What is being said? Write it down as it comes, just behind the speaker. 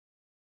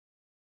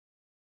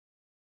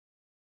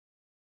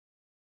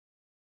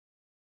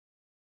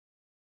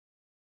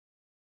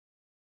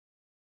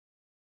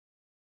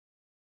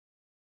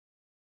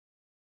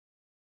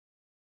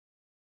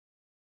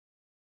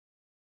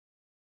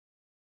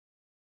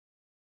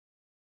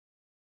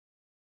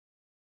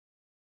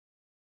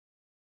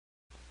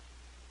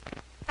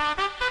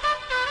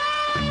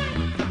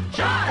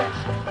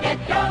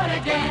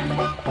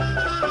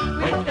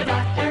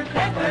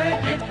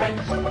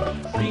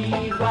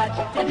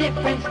a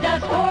difference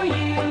does for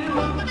you.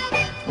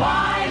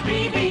 Why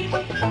repeat?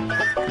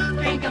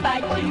 Drink a bite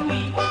to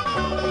eat.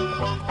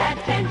 At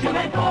 10, 2,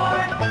 and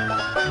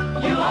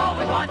 4, you'll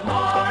always want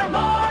more,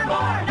 more,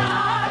 more.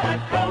 Not a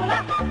cola,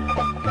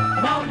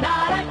 no,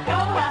 not a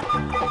cola,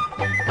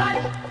 but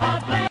a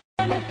blend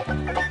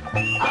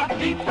of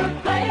deep fruit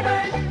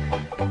flavors.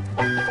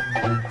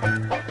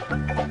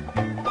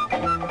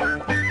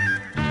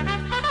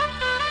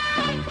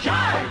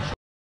 Charge!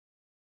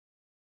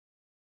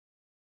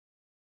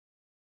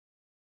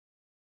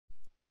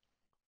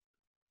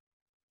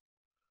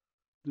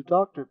 The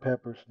Dr.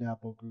 Pepper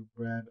Snapple Group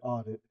brand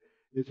audit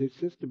is a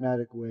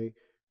systematic way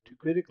to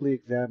critically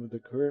examine the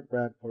current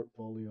brand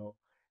portfolio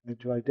and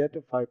to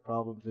identify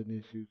problems and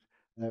issues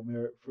that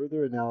merit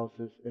further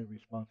analysis and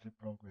responsive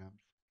programs.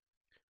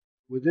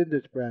 Within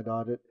this brand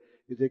audit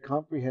is a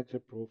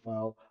comprehensive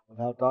profile of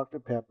how Dr.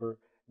 Pepper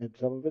and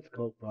some of its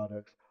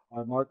co-products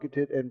are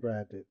marketed and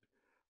branded.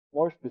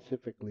 More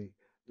specifically,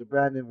 the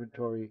brand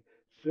inventory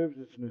serves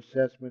as an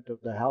assessment of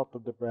the health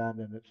of the brand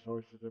and its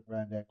sources of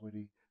brand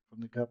equity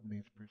from the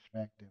company's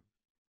perspective.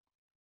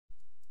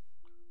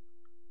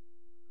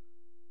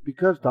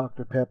 Because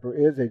Dr. Pepper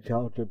is a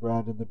challenger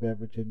brand in the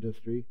beverage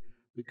industry,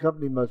 the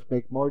company must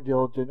make more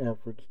diligent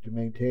efforts to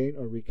maintain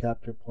or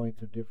recapture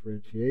points of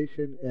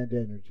differentiation and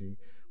energy,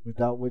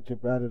 without which a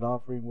branded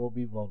offering will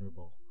be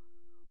vulnerable.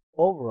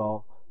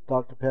 Overall,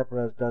 Dr.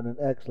 Pepper has done an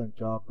excellent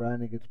job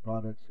branding its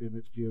products in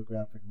its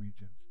geographic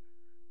regions.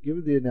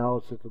 Given the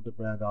analysis of the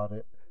brand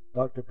audit,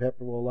 Dr.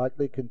 Pepper will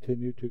likely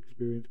continue to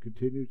experience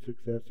continued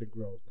success and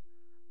growth.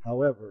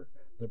 However,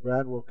 the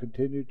brand will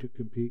continue to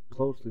compete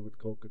closely with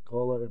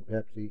Coca-Cola and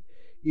Pepsi,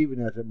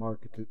 even as it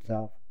markets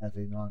itself as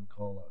a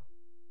non-cola.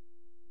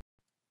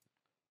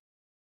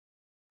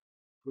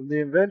 From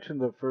the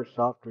invention of the first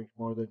soft drink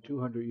more than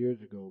 200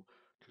 years ago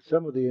to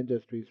some of the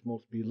industry's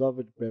most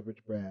beloved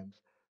beverage brands,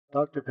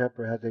 Dr.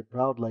 Pepper has a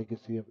proud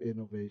legacy of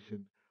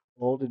innovation,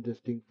 bold and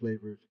distinct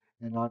flavors,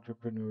 and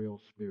entrepreneurial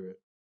spirit.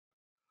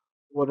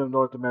 One of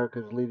North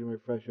America's leading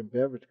refreshment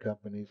beverage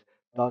companies,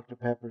 Dr.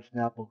 Pepper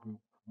Snapple Group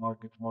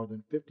markets more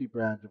than 50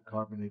 brands of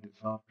carbonated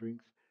soft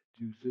drinks,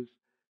 juices,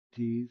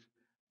 teas,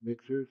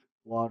 mixers,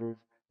 waters,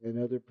 and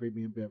other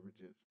premium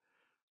beverages.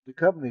 The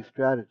company's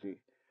strategy,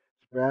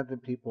 its brands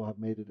and people have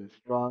made it a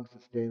strong,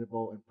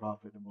 sustainable, and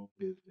profitable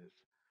business.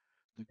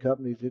 The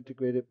company's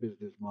integrated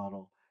business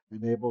model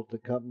enables the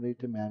company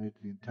to manage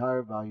the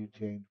entire value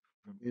chain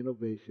from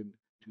innovation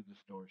to the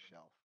store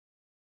shelf.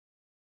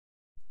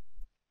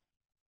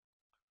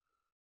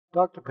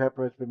 Dr.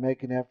 Pepper has been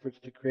making efforts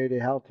to create a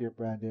healthier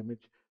brand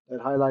image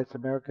that highlights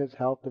America's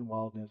health and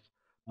wellness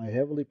by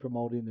heavily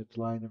promoting its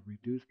line of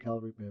reduced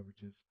calorie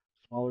beverages,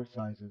 smaller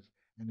sizes,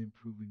 and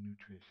improving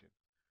nutrition.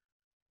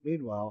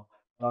 Meanwhile,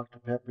 Dr.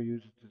 Pepper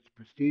uses its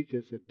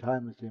prestigious and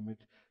timeless image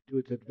to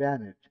its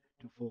advantage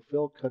to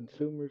fulfill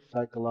consumers'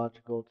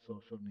 psychological and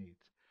social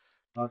needs.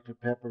 Dr.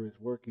 Pepper is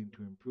working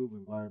to improve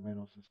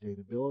environmental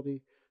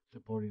sustainability,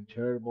 supporting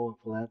charitable and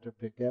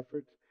philanthropic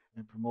efforts,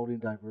 and promoting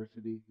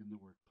diversity in the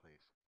workplace.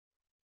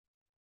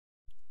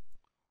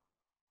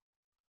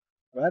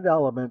 Brand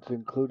elements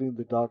including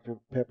the Dr.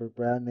 Pepper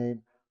brand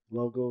name,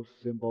 logos,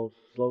 symbols,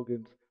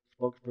 slogans,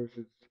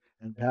 spokespersons,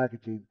 and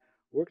packaging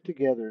work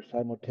together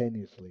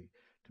simultaneously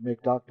to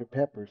make Dr.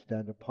 Pepper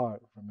stand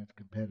apart from its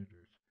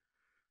competitors.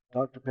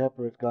 Dr.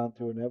 Pepper has gone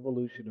through an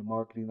evolution of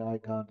marketing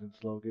icons and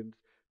slogans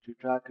to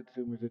attract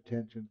consumers'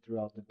 attention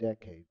throughout the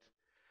decades.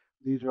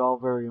 These are all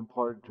very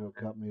important to a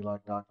company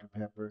like Dr.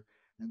 Pepper,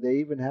 and they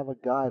even have a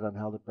guide on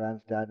how the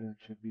brand standards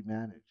should be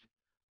managed.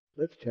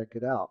 Let's check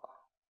it out.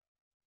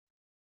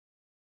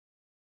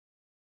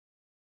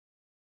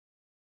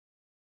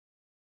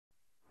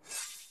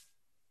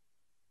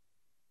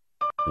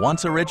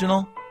 Once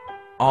original,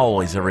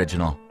 always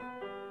original.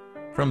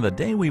 From the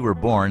day we were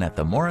born at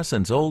the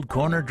Morrison's Old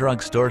Corner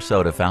Drugstore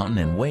soda fountain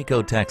in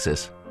Waco,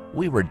 Texas,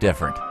 we were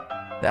different.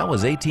 That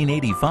was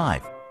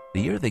 1885,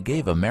 the year that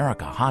gave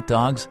America hot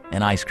dogs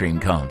and ice cream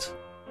cones.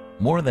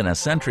 More than a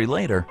century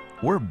later,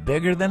 we're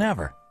bigger than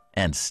ever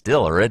and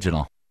still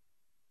original.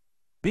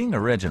 Being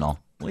original,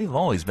 we've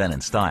always been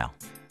in style,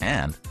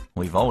 and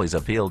we've always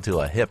appealed to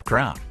a hip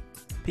crowd.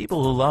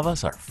 People who love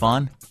us are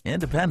fun,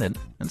 independent,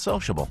 and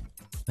sociable.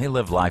 They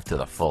live life to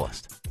the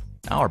fullest.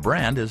 Our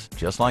brand is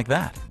just like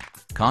that.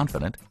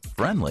 Confident,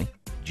 friendly,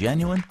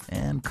 genuine,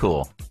 and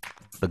cool.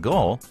 The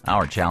goal,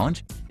 our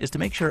challenge, is to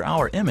make sure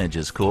our image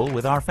is cool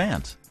with our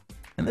fans.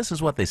 And this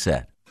is what they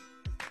said.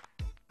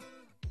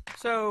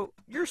 So,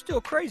 you're still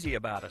crazy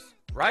about us,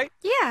 right?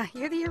 Yeah,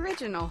 you're the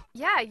original.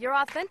 Yeah, you're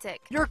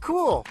authentic. You're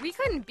cool. We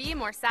couldn't be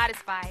more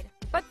satisfied.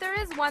 But there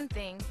is one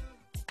thing.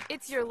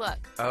 It's your look.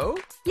 Oh?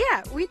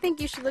 Yeah, we think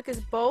you should look as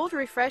bold,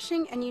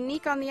 refreshing, and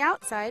unique on the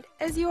outside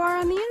as you are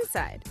on the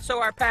inside. So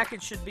our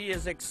package should be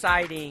as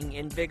exciting,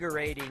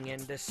 invigorating,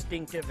 and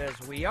distinctive as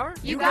we are?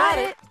 You got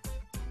it.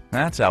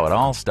 That's how it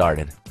all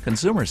started.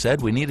 Consumers said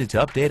we needed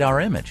to update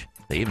our image.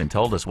 They even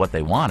told us what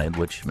they wanted,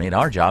 which made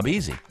our job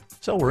easy.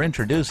 So we're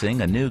introducing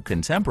a new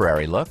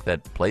contemporary look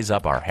that plays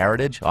up our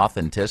heritage,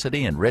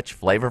 authenticity, and rich,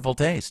 flavorful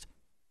taste.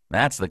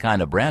 That's the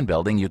kind of brand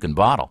building you can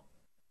bottle.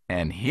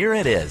 And here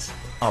it is,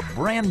 a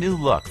brand new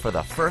look for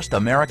the first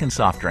American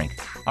soft drink.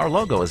 Our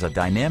logo is a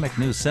dynamic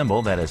new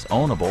symbol that is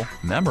ownable,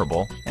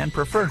 memorable, and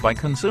preferred by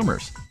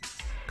consumers.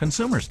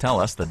 Consumers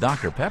tell us the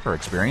Dr. Pepper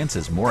experience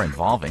is more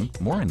involving,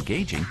 more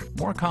engaging,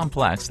 more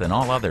complex than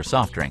all other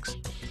soft drinks.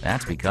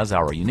 That's because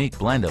our unique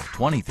blend of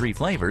 23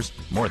 flavors,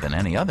 more than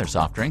any other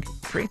soft drink,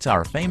 creates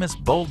our famous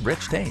bold,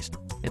 rich taste.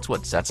 It's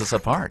what sets us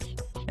apart.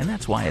 And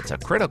that's why it's a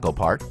critical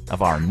part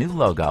of our new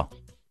logo.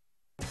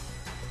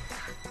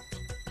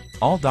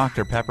 All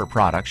Dr. Pepper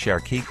products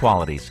share key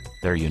qualities.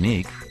 They're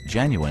unique,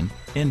 genuine,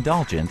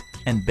 indulgent,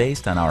 and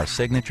based on our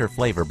signature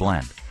flavor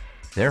blend.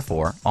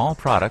 Therefore, all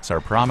products are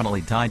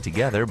prominently tied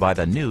together by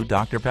the new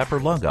Dr.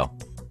 Pepper logo.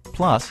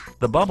 Plus,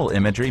 the bubble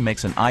imagery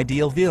makes an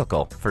ideal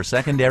vehicle for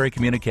secondary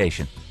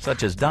communication,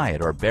 such as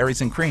diet or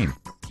berries and cream.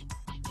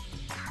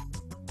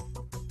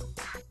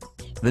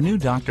 The new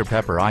Dr.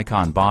 Pepper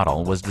Icon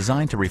bottle was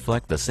designed to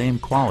reflect the same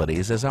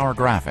qualities as our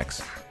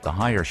graphics. The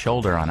higher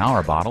shoulder on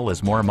our bottle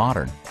is more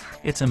modern.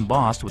 It's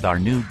embossed with our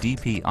new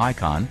DP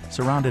icon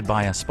surrounded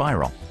by a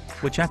spiral,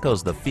 which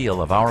echoes the feel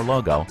of our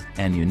logo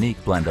and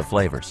unique blend of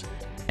flavors.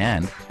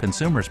 And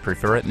consumers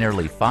prefer it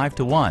nearly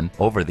 5-to-1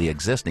 over the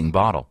existing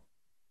bottle.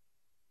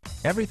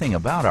 Everything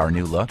about our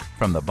new look,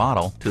 from the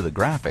bottle to the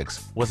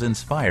graphics, was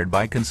inspired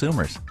by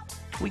consumers.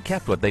 We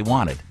kept what they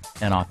wanted,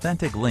 an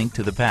authentic link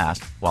to the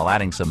past, while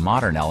adding some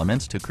modern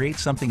elements to create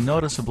something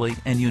noticeably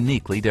and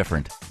uniquely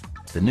different.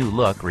 The new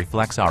look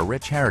reflects our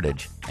rich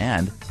heritage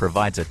and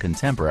provides a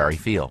contemporary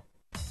feel.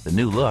 The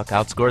new look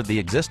outscored the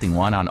existing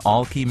one on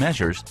all key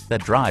measures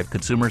that drive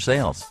consumer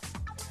sales.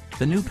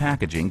 The new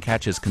packaging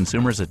catches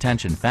consumers'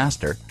 attention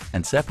faster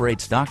and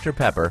separates Dr.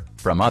 Pepper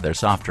from other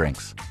soft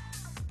drinks.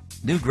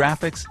 New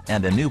graphics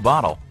and a new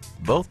bottle,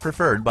 both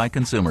preferred by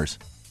consumers.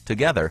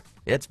 Together,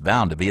 it's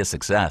bound to be a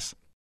success.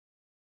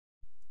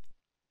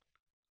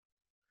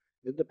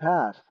 In the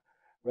past,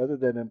 rather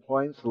than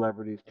employing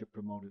celebrities to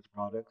promote its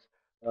products,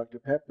 Dr.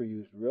 Pepper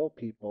used real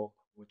people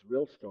with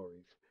real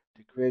stories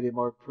to create a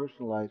more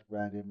personalized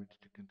brand image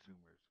to consumers.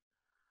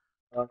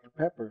 Dr.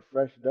 Pepper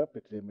freshened up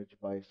its image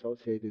by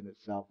associating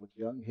itself with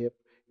young, hip,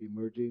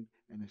 emerging,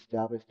 and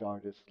established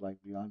artists like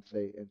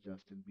Beyonce and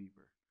Justin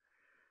Bieber.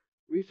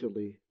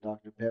 Recently,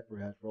 Dr. Pepper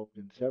has roped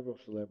in several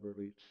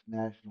celebrities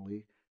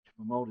nationally to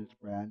promote its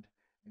brand,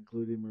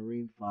 including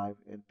Marine 5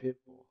 and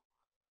Pitbull.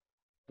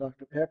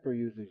 Dr. Pepper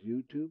uses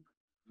YouTube,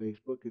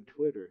 Facebook, and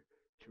Twitter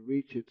to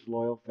reach its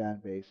loyal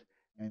fan base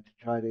and to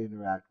try to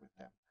interact with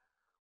them.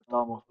 With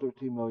almost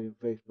 13 million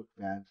Facebook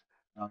fans,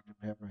 Dr.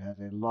 Pepper has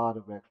a lot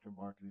of extra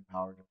marketing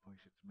power to push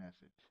its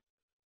message.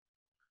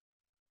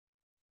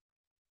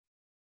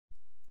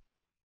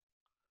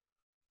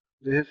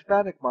 The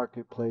Hispanic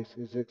marketplace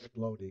is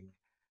exploding,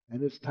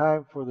 and it's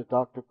time for the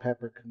Dr.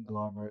 Pepper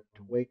conglomerate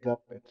to wake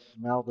up and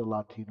smell the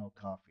Latino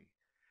coffee.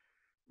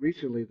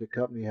 Recently, the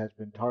company has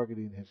been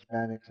targeting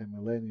Hispanics and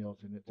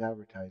millennials in its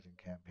advertising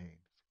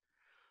campaigns.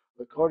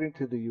 According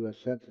to the U.S.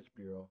 Census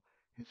Bureau,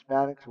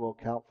 Hispanics will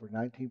account for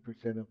 19%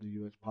 of the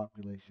U.S.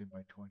 population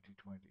by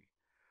 2020.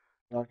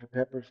 Dr.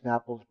 Pepper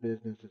Snapple's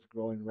business is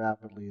growing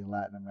rapidly in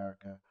Latin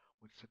America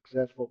with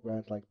successful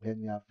brands like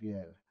Peña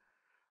Fiel.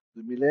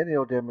 The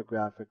millennial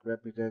demographic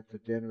represents a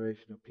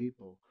generation of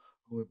people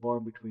who were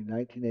born between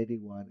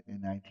 1981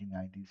 and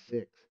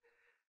 1996.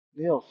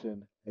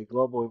 Nielsen, a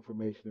global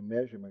information and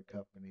measurement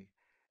company,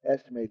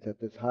 estimates that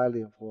this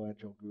highly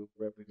influential group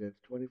represents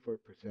 24%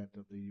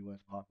 of the U.S.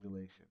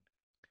 population.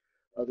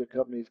 Other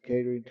companies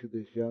catering to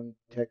this young,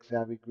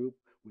 tech-savvy group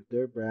with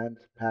their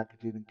brands,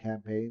 packaging, and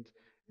campaigns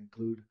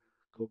include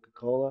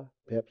Coca-Cola,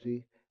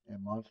 Pepsi,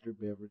 and Monster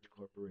Beverage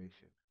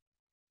Corporation.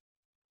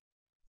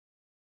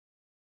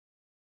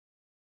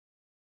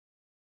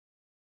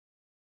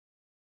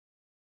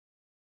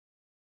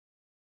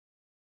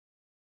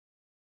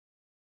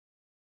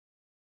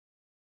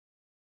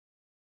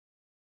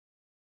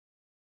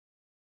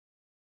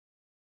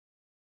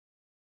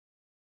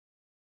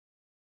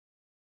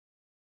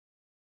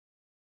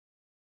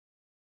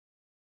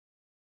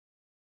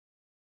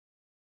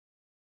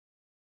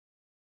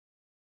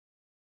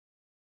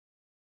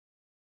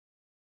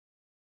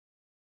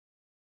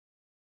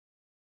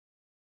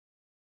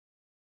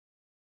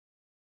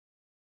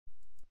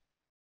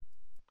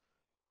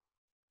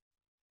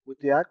 With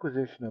the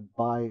acquisition of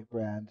Buy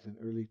Brands in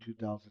early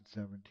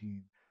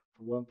 2017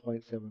 for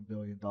 $1.7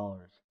 billion,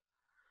 dollars,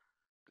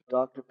 the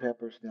Dr.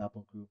 Pepper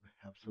Snapple Group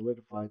have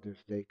solidified their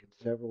stake in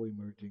several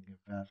emerging and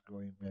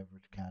fast-growing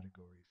beverage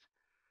categories.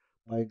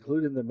 By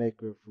including the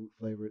maker of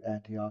fruit-flavored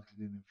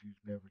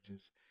antioxidant-infused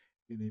beverages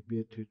in a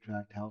bid to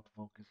attract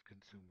health-focused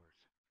consumers.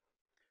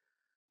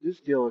 This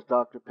deal is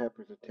Dr.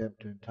 Pepper's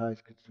attempt to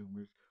entice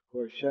consumers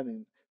who are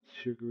shunning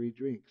sugary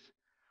drinks.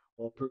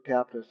 While per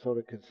capita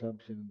soda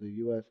consumption in the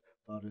U.S.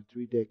 found a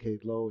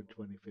three-decade low in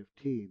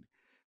 2015,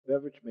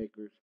 beverage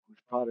makers whose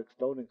products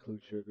don't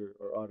include sugar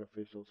or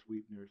artificial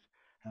sweeteners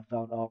have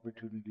found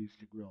opportunities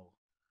to grow.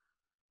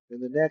 In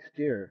the next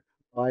year,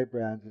 Buy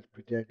Brands is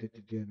projected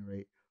to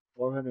generate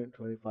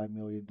 $425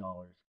 million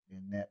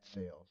in net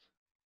sales.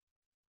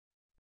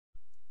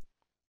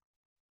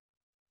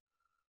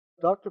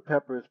 Dr.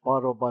 Pepper is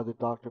bottled by the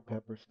Dr.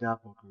 Pepper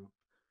Snapple Group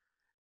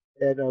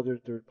and other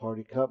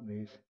third-party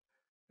companies,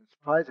 and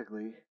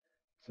surprisingly,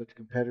 such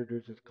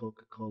competitors as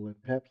Coca-Cola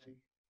and Pepsi.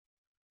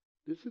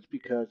 This is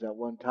because at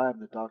one time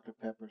the Dr.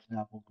 Pepper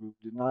Snapple Group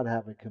did not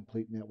have a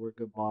complete network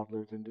of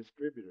bottlers and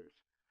distributors.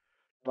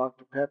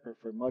 Dr. Pepper,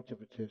 for much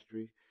of its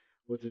history,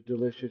 was a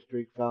delicious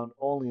drink found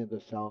only in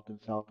the South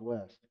and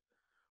Southwest.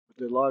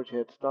 With a large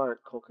head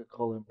start,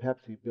 Coca-Cola and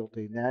Pepsi built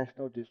a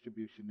national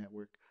distribution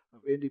network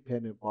of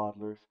independent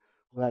bottlers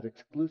who had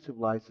exclusive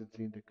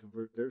licensing to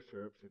convert their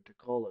syrups into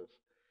colas.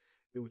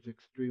 It was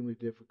extremely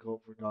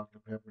difficult for Dr.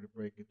 Pepper to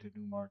break into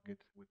new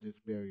markets with this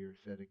barrier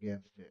set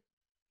against it.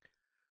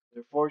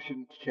 Their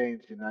fortunes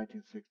changed in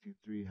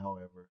 1963,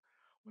 however,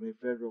 when a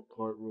federal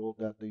court ruled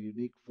that the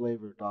unique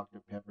flavor Dr.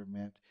 Pepper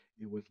meant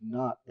it was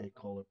not a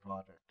cola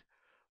product,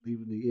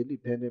 leaving the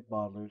independent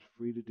bottlers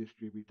free to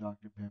distribute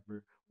Dr.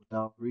 Pepper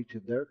without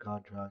breaching their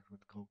contract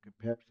with Coke and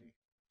Pepsi.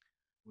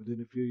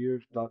 Within a few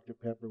years, Dr.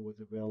 Pepper was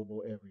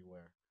available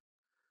everywhere.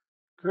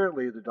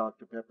 Currently, the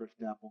Dr. Pepper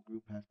Snapple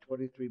Group has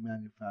 23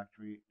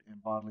 manufacturing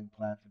and bottling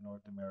plants in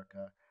North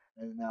America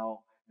and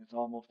now is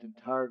almost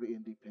entirely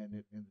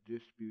independent in the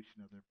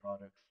distribution of their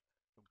products,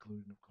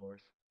 including, of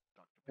course,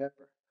 Dr.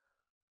 Pepper.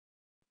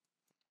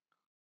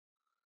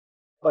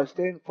 By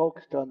staying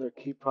focused on their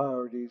key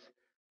priorities,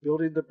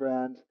 building the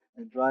brands,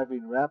 and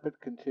driving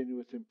rapid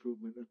continuous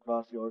improvement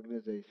across the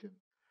organization,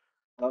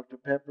 Dr.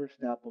 Pepper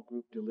Snapple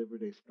Group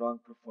delivered a strong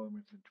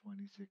performance in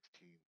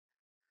 2016.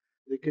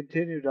 They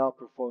continued to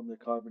outperform the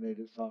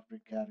carbonated soft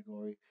drink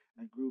category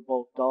and grew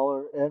both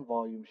dollar and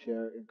volume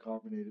share in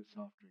carbonated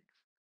soft drinks.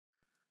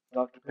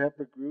 Dr.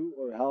 Pepper grew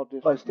or held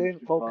By staying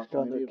distribution focused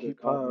across on many their of their key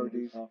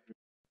carbonated priorities, soft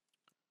drinks.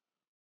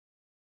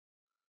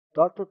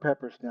 Dr.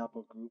 Pepper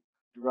Snapple Group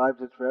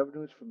derives its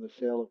revenues from the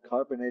sale of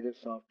carbonated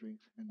soft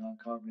drinks and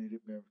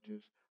non-carbonated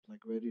beverages like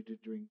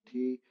ready-to-drink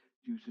tea,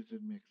 juices,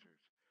 and mixers.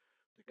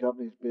 The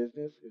company's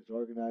business is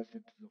organized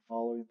into the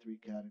following three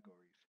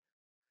categories: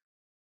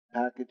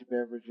 packaged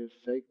beverages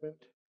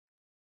segment,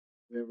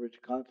 beverage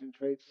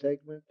concentrate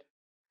segment,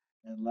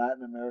 and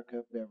Latin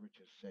America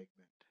beverages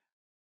segment.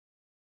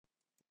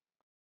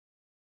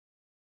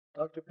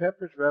 Dr.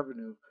 Pepper's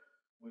revenue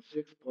was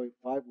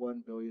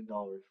 $6.51 billion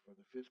dollars for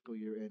the fiscal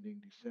year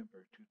ending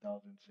December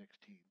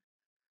 2016.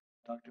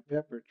 Dr.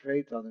 Pepper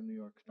trades on the New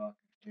York Stock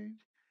Exchange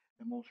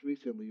and most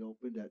recently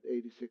opened at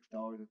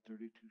 $86.32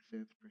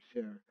 per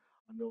share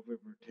on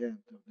November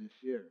 10th of this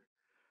year.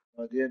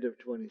 By the end of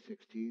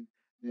 2016,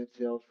 net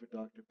sales for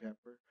Dr.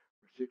 Pepper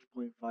were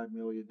 $6.5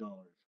 million,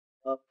 dollars,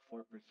 up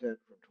 4%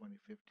 from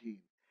 2015.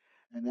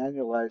 An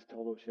annualized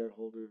total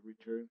shareholder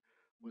return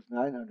was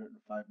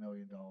 $905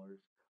 million,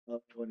 dollars,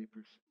 up 22%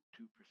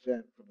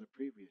 from the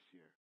previous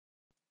year.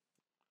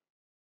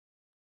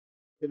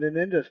 In an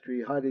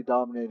industry highly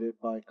dominated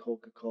by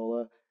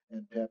Coca-Cola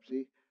and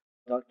Pepsi,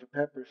 Dr.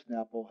 Pepper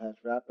Snapple has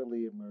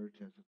rapidly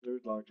emerged as the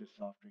third largest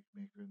soft drink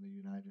maker in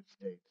the United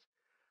States.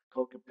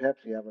 Coke and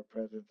Pepsi have a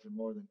presence in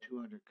more than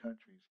 200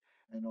 countries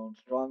and own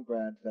strong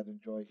brands that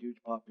enjoy huge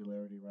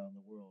popularity around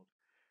the world.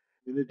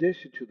 In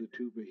addition to the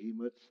two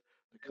behemoths,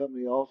 the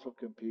company also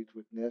competes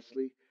with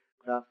Nestle,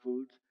 Kraft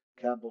Foods,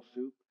 Campbell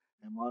Soup,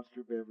 and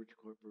Monster Beverage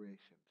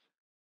Corporations.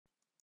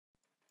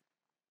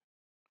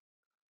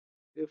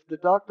 If the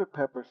Dr.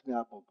 Pepper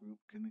Snapple Group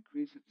can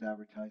increase its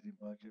advertising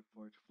budget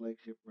for its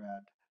flagship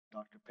brand,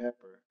 Dr.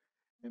 Pepper,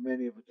 and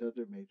many of its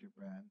other major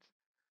brands,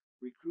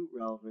 recruit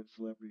relevant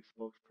celebrity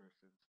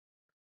spokespersons,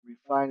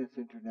 refine its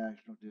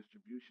international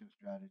distribution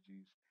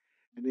strategies,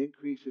 and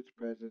increase its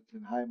presence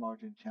in high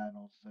margin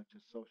channels such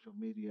as social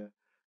media,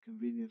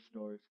 convenience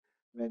stores,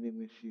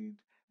 vending machines,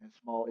 and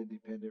small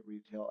independent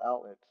retail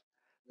outlets,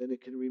 then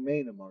it can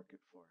remain a market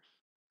force.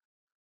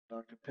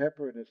 Dr.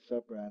 Pepper and its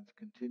sub-brands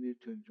continue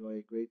to enjoy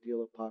a great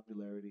deal of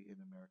popularity in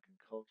American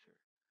culture.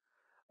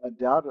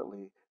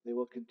 Undoubtedly, they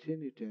will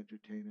continue to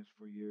entertain us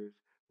for years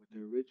with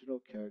their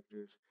original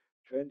characters,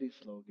 trendy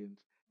slogans,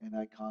 and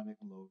iconic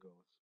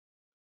logos.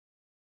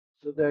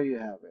 So there you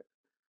have it.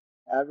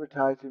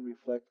 Advertising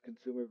reflects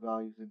consumer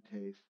values and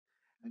tastes,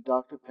 and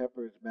Dr.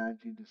 Pepper is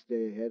managing to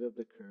stay ahead of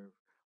the curve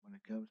when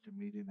it comes to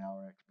meeting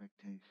our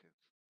expectations.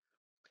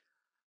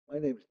 My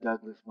name is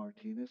Douglas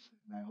Martinez,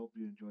 and I hope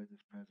you enjoyed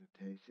this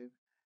presentation,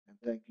 and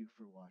thank you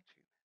for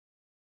watching.